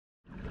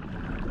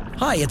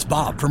Hi, it's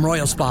Bob from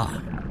Royal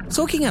Spa.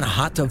 Soaking in a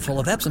hot tub full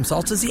of Epsom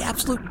salts is the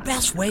absolute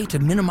best way to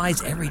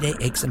minimize everyday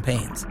aches and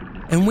pains.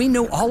 And we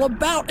know all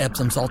about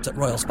Epsom salts at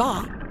Royal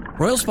Spa.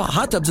 Royal Spa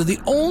hot tubs are the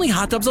only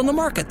hot tubs on the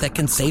market that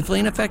can safely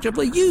and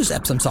effectively use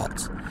Epsom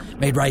salts.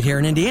 Made right here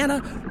in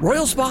Indiana,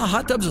 Royal Spa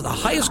hot tubs are the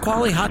highest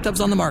quality hot tubs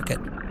on the market.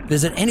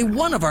 Visit any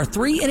one of our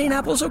 3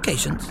 Indianapolis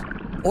locations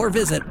or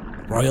visit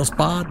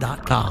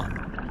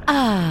royalspa.com.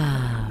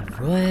 Ah,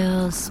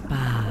 Royal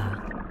Spa.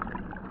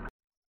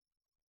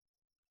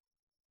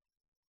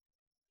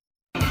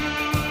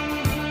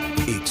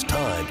 It's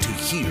time to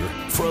hear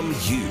from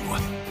you.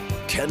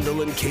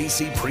 Kendall and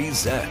Casey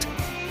present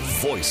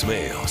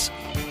Voicemails.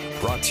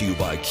 Brought to you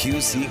by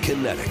QC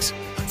Kinetics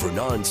for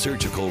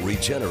non-surgical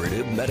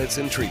regenerative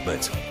medicine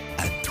treatments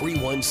at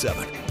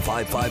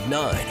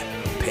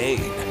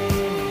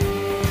 317-559-PAIN.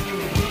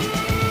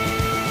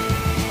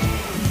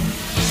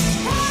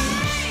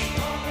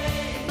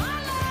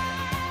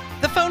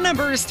 The phone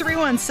number is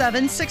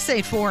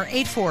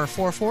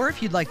 317-684-8444.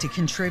 If you'd like to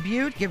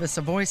contribute, give us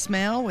a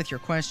voicemail with your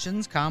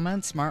questions,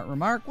 comments, smart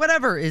remark,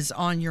 whatever is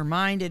on your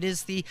mind. It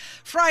is the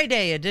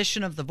Friday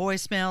edition of the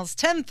voicemails,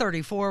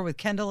 1034 with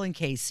Kendall and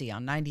Casey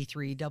on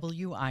 93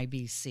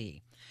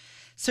 WIBC.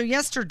 So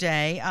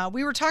yesterday,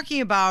 we were talking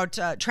about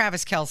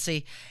Travis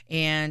Kelce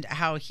and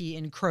how he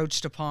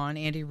encroached upon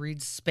Andy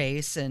Reid's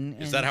space.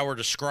 And is that how we're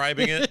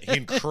describing it? He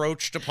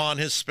encroached upon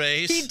his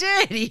space? He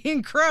did. He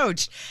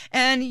encroached.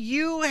 And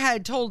you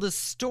had told a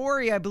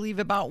story, I believe,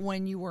 about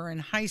when you were in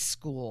high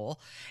school,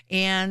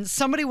 and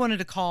somebody wanted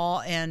to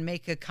call and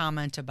make a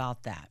comment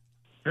about that.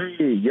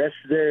 Hey,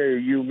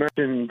 yesterday you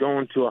mentioned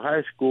going to a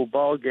high school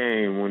ball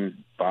game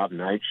when Bob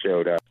Knight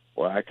showed up.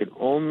 Well, I could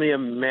only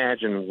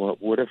imagine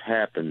what would have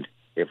happened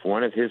if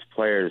one of his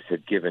players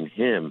had given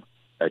him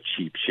a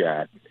cheap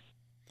shot.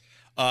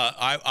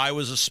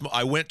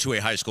 I went to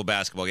a high school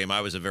basketball game.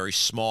 I was a very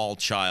small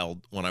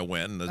child when I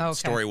went. And the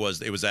story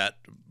was it was at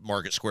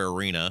Market Square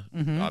Arena,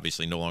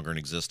 obviously no longer in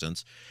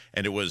existence.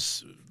 And it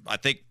was, I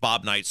think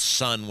Bob Knight's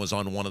son was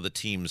on one of the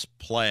teams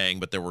playing,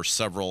 but there were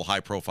several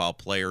high-profile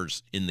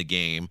players in the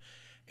game.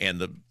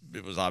 And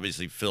it was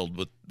obviously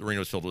the arena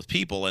was filled with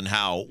people. And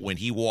how when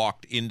he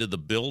walked into the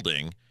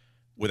building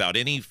without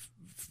any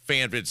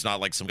fan, it's not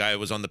like some guy who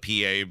was on the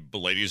PA,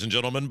 ladies and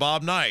gentlemen,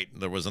 Bob Knight.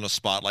 There wasn't a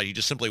spotlight. He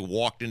just simply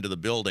walked into the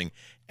building.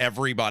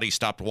 Everybody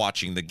stopped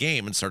watching the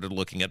game and started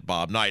looking at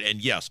Bob Knight. And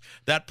yes,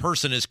 that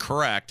person is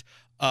correct.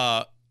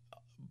 Bob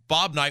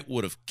Knight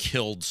would have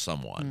killed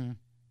someone.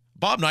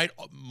 Bob Knight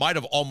might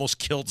have almost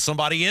killed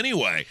somebody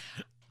anyway.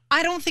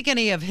 I don't think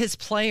any of his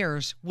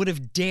players would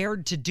have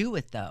dared to do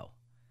it, though.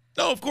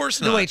 No, of course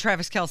not. The way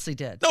Travis Kelce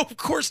did. No, of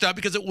course not,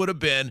 because it would have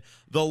been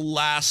the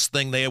last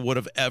thing they would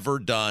have ever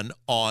done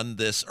on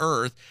this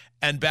earth.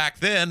 And back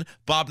then,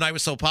 Bob Knight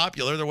was so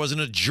popular, there wasn't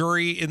a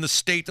jury in the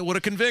state that would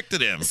have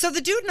convicted him. So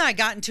the dude and I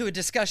got into a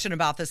discussion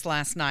about this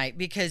last night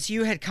because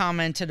you had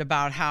commented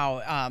about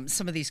how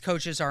some of these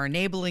coaches are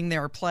enabling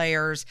their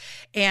players.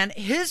 And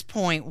his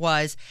point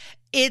was,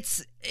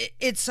 it's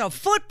a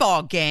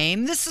football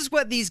game. This is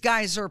what these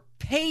guys are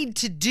paid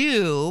to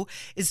do,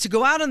 is to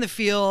go out on the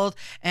field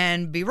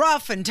and be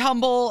rough and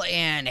tumble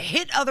and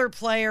hit other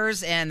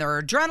players, and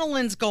their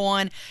adrenaline's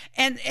going,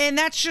 and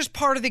that's just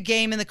part of the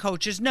game, and the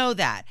coaches know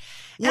that.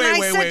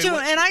 Wait,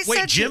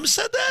 Jim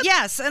said that?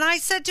 Yes, and I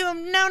said to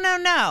him,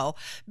 no,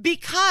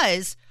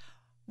 because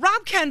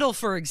Rob Kendall,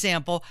 for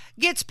example,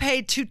 gets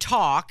paid to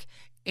talk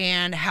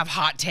and have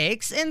hot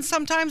takes and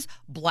sometimes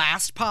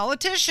blast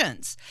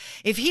politicians.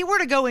 If he were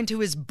to go into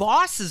his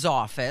boss's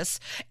office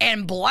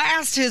and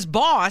blast his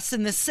boss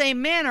in the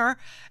same manner,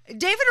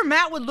 David or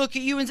Matt would look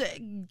at you and say,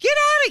 get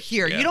out of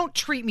here. Yeah. You don't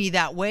treat me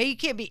that way. You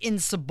can't be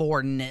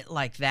insubordinate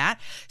like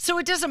that. So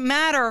it doesn't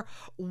matter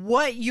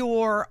what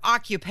your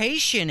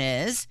occupation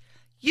is.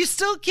 You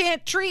still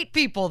can't treat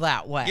people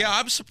that way. Yeah,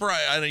 I'm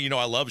surprised. I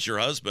love your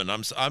husband.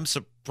 I'm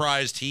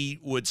surprised he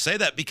would say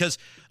that, because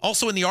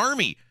also in the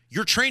Army,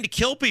 you're trained to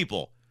kill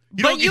people.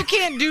 You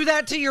can't do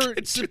that to your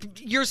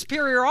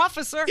superior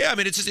officer. Yeah, I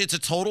mean, it's a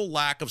total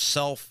lack of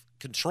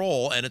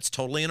self-control, and it's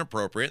totally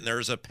inappropriate, and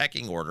there's a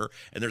pecking order,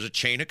 and there's a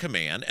chain of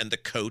command, and the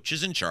coach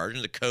is in charge,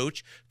 and the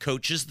coach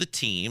coaches the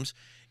teams.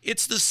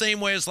 It's the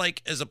same way as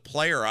a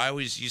player. I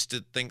always used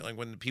to think, like,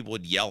 when people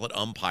would yell at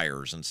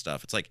umpires and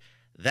stuff, it's like,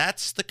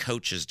 that's the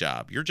coach's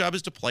job. Your job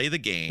is to play the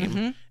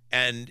game.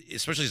 And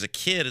especially as a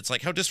kid, it's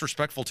like, how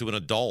disrespectful to an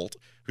adult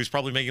who's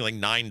probably making like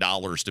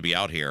 $9 to be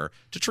out here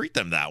to treat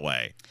them that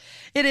way.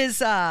 It is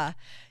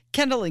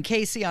Kendall and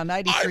Casey on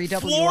 93 WIBC.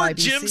 Floor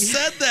Jim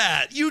said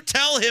that. You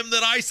tell him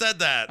that I said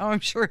that. Oh, I'm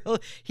sure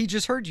he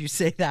just heard you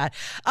say that.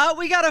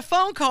 We got a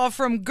phone call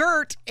from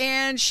Gert,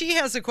 and she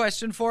has a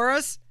question for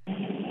us.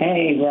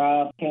 Hey,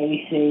 Rob,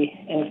 Casey,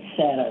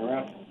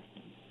 etc.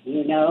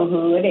 You know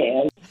who it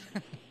is.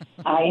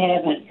 I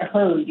haven't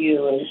heard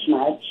you as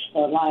much the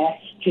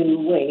last 2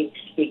 weeks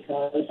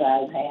because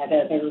I've had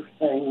other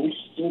things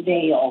to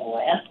deal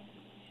with.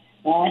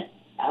 But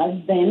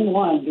I've been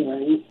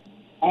wondering,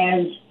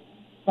 has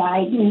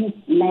Biden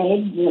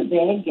made the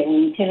big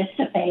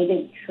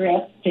anticipated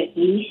trip to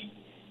East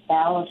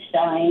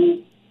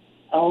Palestine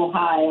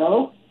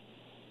Ohio?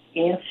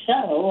 If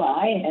so,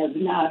 I have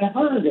not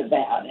heard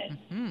about it.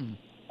 Mm-hmm.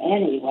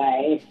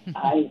 Anyway,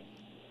 I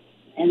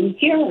am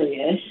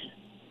curious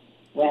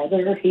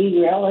whether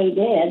he really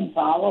did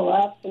follow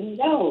up and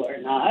go or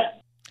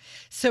not.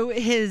 So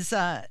his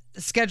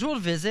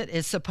scheduled visit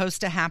is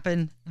supposed to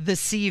happen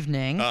this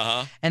evening,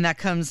 and that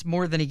comes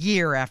more than a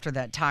year after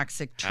that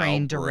toxic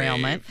train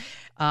derailment.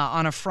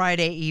 On a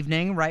Friday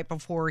evening, right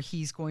before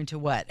he's going to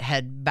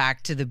head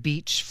back to the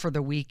beach for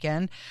the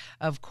weekend.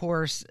 Of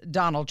course,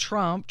 Donald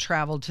Trump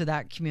traveled to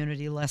that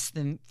community less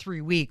than 3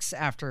 weeks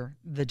after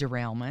the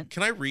derailment.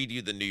 Can I read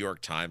you the New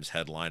York Times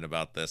headline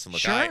about this? And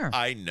look, Sure.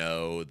 I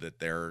know that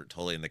they're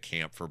totally in the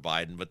camp for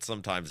Biden, but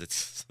sometimes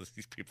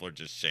these people are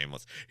just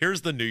shameless.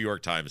 Here's the New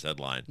York Times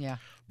headline. Yeah.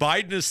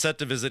 Biden is set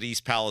to visit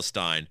East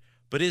Palestine,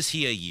 but is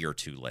he a year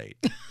too late?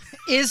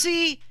 Is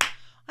he?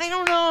 I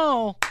don't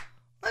know.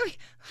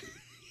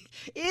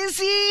 Is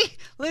he?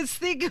 Let's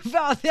think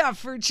about that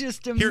for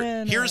just a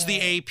minute. Here's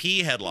the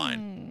AP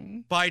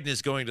headline. Biden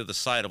is going to the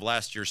site of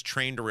last year's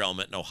train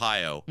derailment in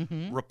Ohio.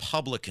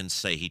 Republicans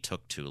say he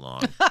took too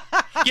long.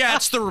 Yeah,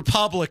 it's the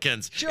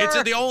Republicans. Sure. It's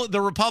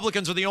the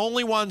Republicans are the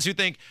only ones who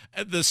think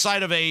the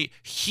site of a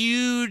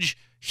huge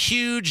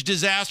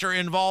disaster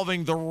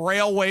involving the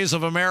railways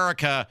of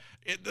America.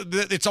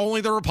 It's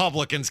only the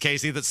Republicans,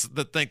 Casey,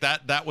 that think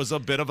that was a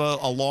bit of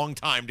a long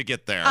time to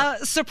get there.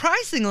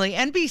 Surprisingly,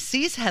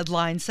 NBC's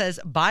headline says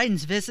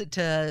Biden's visit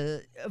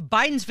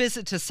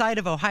to site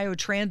of Ohio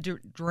train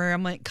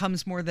derailment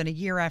comes more than a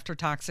year after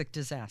toxic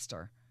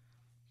disaster.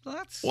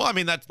 That's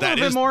that bit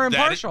is more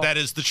impartial. That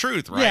is the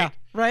truth, right? Yeah,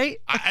 right.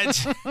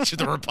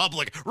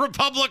 The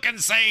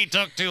Republicans say he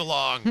took too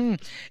long.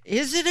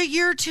 Is it a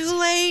year too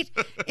late?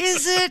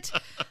 Is it?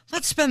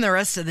 Let's spend the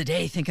rest of the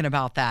day thinking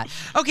about that.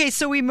 Okay,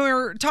 so we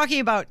were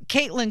talking about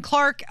Caitlin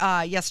Clark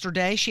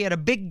yesterday. She had a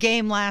big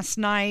game last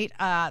night.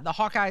 The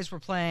Hawkeyes were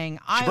playing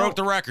Iowa. She broke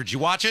the record. Did you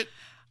watch it?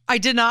 I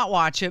did not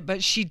watch it,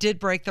 but she did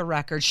break the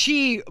record.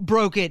 She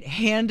broke it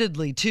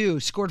handedly, too.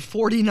 Scored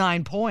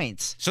 49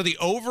 points. So the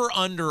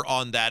over-under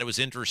on that, it was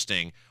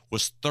interesting,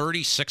 was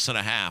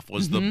 36.5.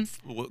 Was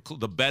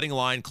the betting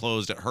line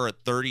closed at her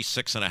at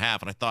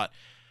 36.5. And I thought,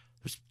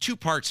 there's two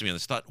parts to me on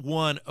this. I thought,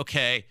 one,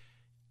 okay,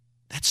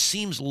 that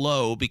seems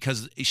low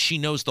because she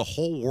knows the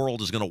whole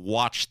world is going to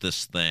watch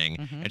this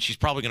thing, and she's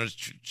probably going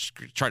to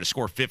try to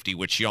score 50,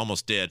 which she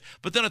almost did.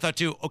 But then I thought,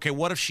 too, okay,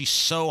 what if she's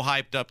so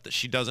hyped up that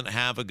she doesn't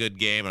have a good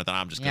game? And I thought,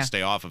 I'm just going to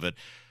stay off of it.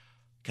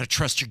 Got to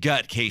trust your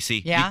gut,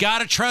 Casey. Yeah? You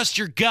got to trust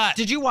your gut.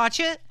 Did you watch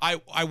it?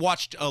 I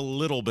watched a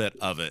little bit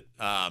of it.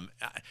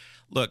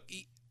 Look,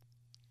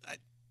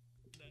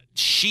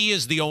 she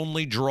is the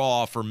only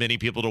draw for many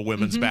people to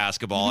women's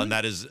basketball. And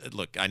that is,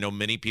 look, I know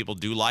many people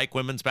do like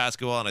women's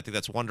basketball, and I think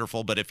that's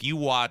wonderful. But if you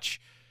watch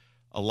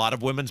a lot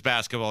of women's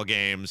basketball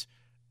games,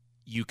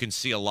 you can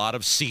see a lot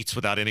of seats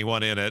without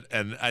anyone in it.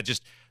 And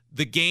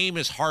the game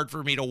is hard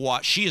for me to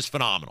watch. She is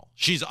phenomenal.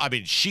 She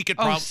could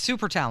probably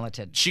super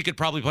talented. She could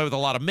probably play with a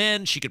lot of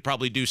men. She could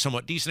probably do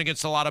somewhat decent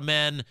against a lot of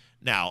men.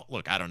 Now,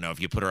 look, I don't know if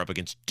you put her up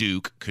against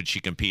Duke, could she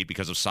compete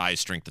because of size,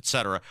 strength,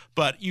 etc.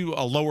 But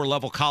a lower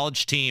level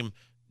college team,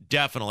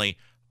 definitely.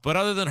 But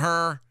other than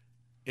her,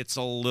 it's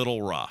a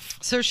little rough.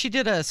 So she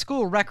did a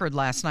school record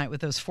last night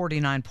with those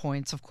 49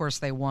 points. Of course,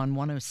 they won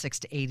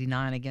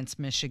 106-89 against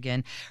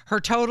Michigan. Her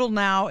total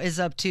now is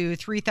up to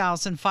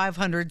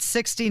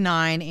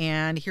 3,569.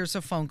 And here's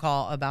a phone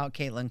call about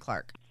Caitlin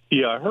Clark.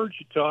 Yeah, I heard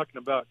you talking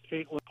about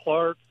Caitlin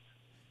Clark.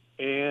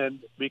 And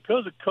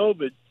because of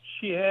COVID,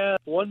 she has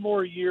one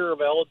more year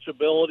of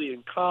eligibility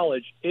in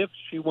college if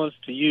she wants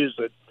to use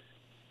it.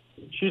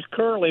 She's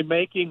currently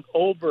making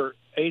over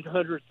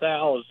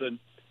 $800,000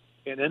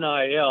 in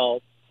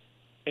NIL,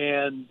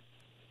 and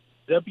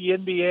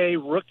WNBA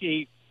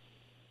rookie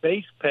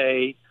base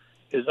pay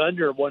is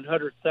under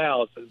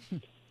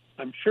 $100,000.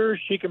 I'm sure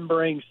she can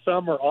bring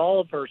some or all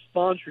of her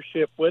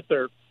sponsorship with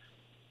her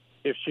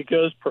if she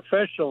goes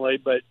professionally,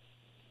 but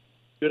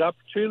good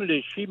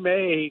opportunity. She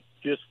may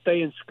just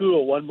stay in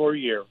school one more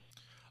year.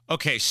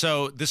 Okay,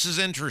 so this is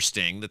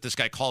interesting that this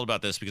guy called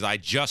about this because I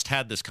just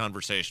had this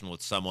conversation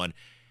with someone.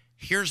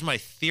 Here's my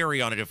theory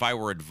on it if I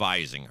were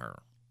advising her,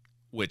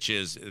 which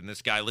is, and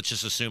this guy, let's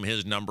just assume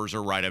his numbers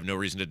are right. I have no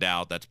reason to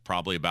doubt that's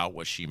probably about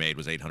what she made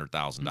was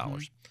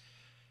 $800,000.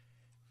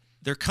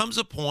 There comes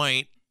a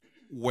point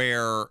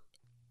where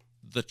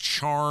the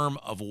charm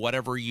of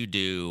whatever you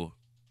do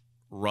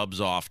rubs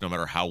off no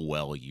matter how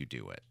well you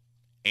do it.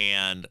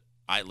 And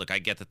I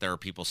get that there are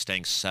people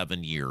staying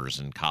 7 years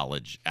in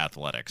college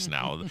athletics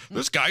now.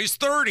 This guy's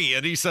 30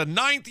 and he's a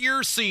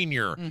ninth-year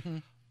senior.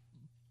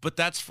 But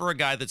that's for a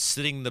guy that's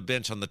sitting the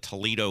bench on the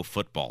Toledo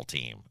football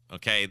team,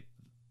 okay?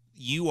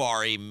 You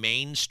are a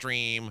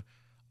mainstream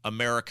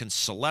American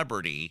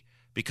celebrity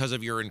because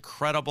of your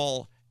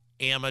incredible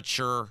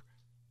amateur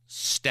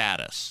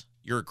status,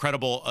 your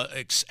incredible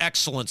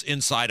excellence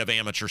inside of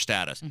amateur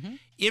status.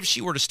 If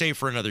she were to stay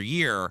for another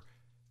year,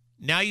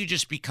 now you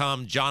just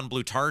become John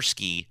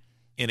Blutarsky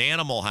in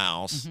Animal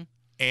House,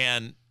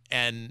 and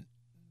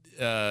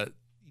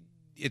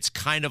it's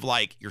kind of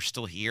like you're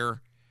still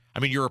here. I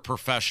mean, you're a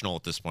professional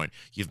at this point.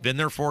 You've been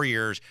there 4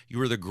 years. You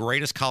were the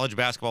greatest college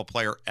basketball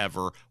player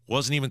ever.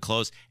 Wasn't even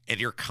close. And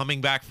you're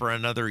coming back for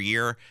another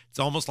year. It's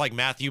almost like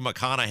Matthew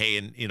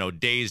McConaughey in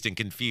Dazed and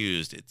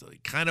Confused. It's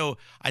kind of,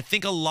 I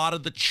think a lot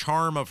of the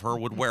charm of her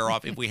would wear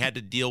off if we had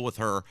to deal with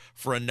her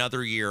for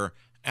another year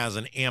as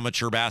an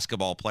amateur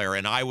basketball player.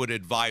 And I would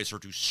advise her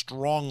to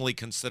strongly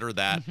consider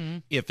that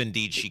if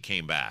indeed she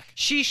came back.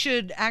 She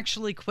should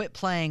actually quit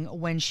playing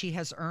when she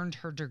has earned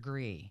her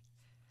degree.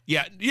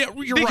 Yeah, you're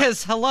right.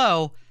 Because,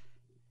 hello,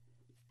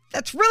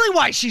 that's really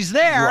why she's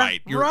there.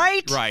 Right.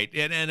 Right.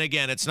 And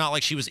again, it's not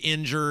like she was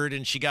injured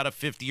and she got a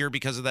fifth year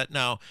because of that.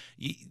 No,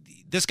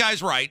 this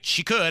guy's right.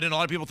 She could, and a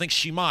lot of people think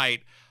she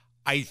might.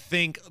 I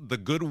think the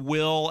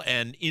goodwill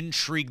and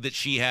intrigue that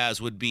she has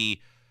would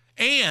be,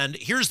 and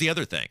here's the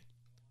other thing.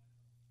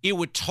 It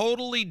would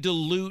totally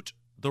dilute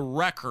the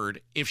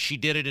record if she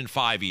did it in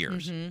 5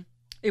 years.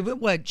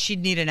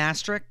 She'd need an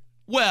asterisk?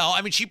 Well,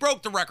 I mean, she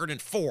broke the record in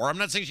 4. I'm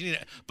not saying she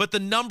needed it, but the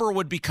number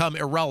would become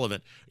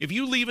irrelevant. If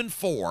you leave in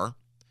 4,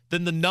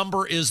 then the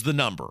number is the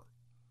number.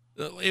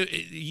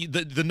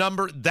 The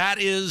number, that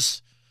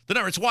is the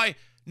number. It's why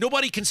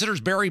nobody considers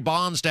Barry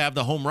Bonds to have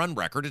the home run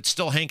record. It's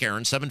still Hank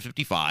Aaron,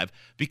 755,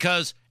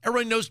 because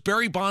everybody knows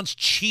Barry Bonds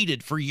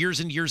cheated for years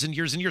and years and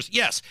years and years.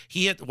 Yes,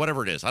 he hit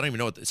whatever it is. I don't even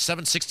know what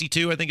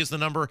 762, I think, is the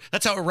number.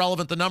 That's how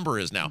irrelevant the number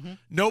is now.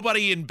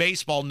 Nobody in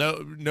baseball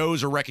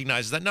knows or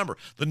recognizes that number.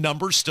 The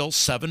number's still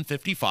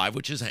 755,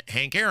 which is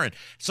Hank Aaron.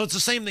 So it's the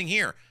same thing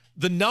here.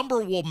 The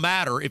number will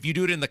matter if you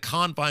do it in the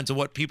confines of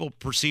what people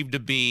perceive to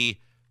be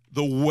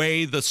the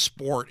way the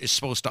sport is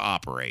supposed to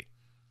operate.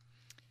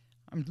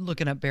 I'm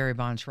looking up Barry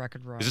Bonds'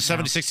 record right now. Is it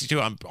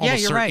 762? I'm almost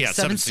you're certain. right. Yeah,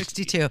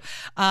 762.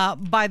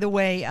 By the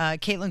way,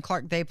 Caitlin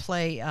Clark, they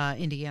play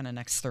Indiana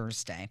next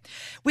Thursday.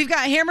 We've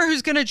got Hammer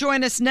who's going to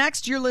join us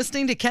next. You're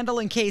listening to Kendall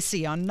and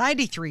Casey on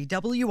 93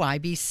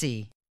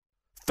 WIBC.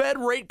 Fed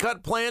rate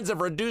cut plans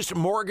have reduced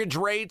mortgage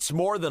rates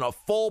more than a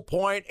full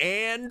point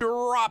and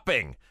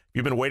dropping.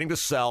 You've been waiting to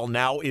sell.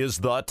 Now is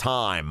the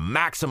time.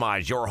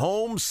 Maximize your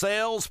home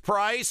sales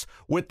price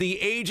with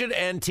the agent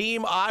and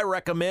team I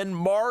recommend,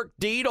 Mark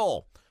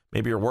Dietel.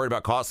 Maybe you're worried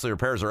about costly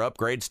repairs or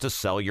upgrades to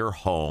sell your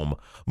home.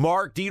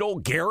 Mark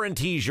Dietel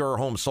guarantees your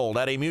home sold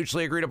at a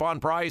mutually agreed upon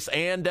price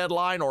and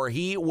deadline, or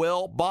he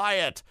will buy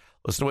it.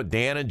 Listen to what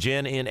Dan and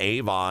Jen in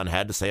Avon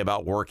had to say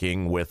about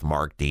working with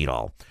Mark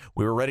Dietel.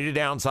 We were ready to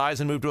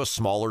downsize and move to a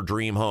smaller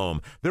dream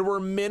home. There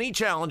were many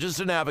challenges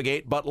to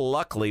navigate, but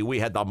luckily we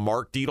had the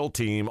Mark Dietel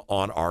team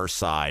on our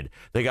side.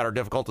 They got our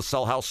difficult to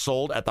sell house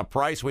sold at the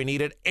price we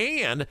needed,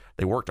 and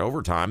they worked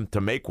overtime to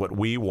make what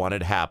we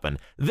wanted happen.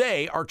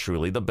 They are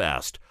truly the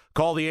best.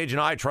 Call the agent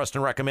I trust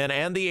and recommend,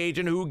 and the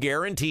agent who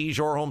guarantees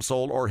your home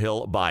sold or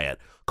he'll buy it.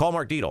 Call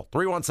Mark Dietel,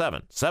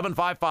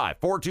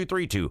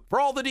 317-755-4232 for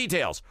all the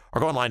details,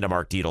 or go online to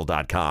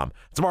markdietel.com.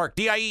 It's Mark,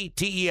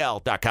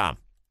 Dietel.com.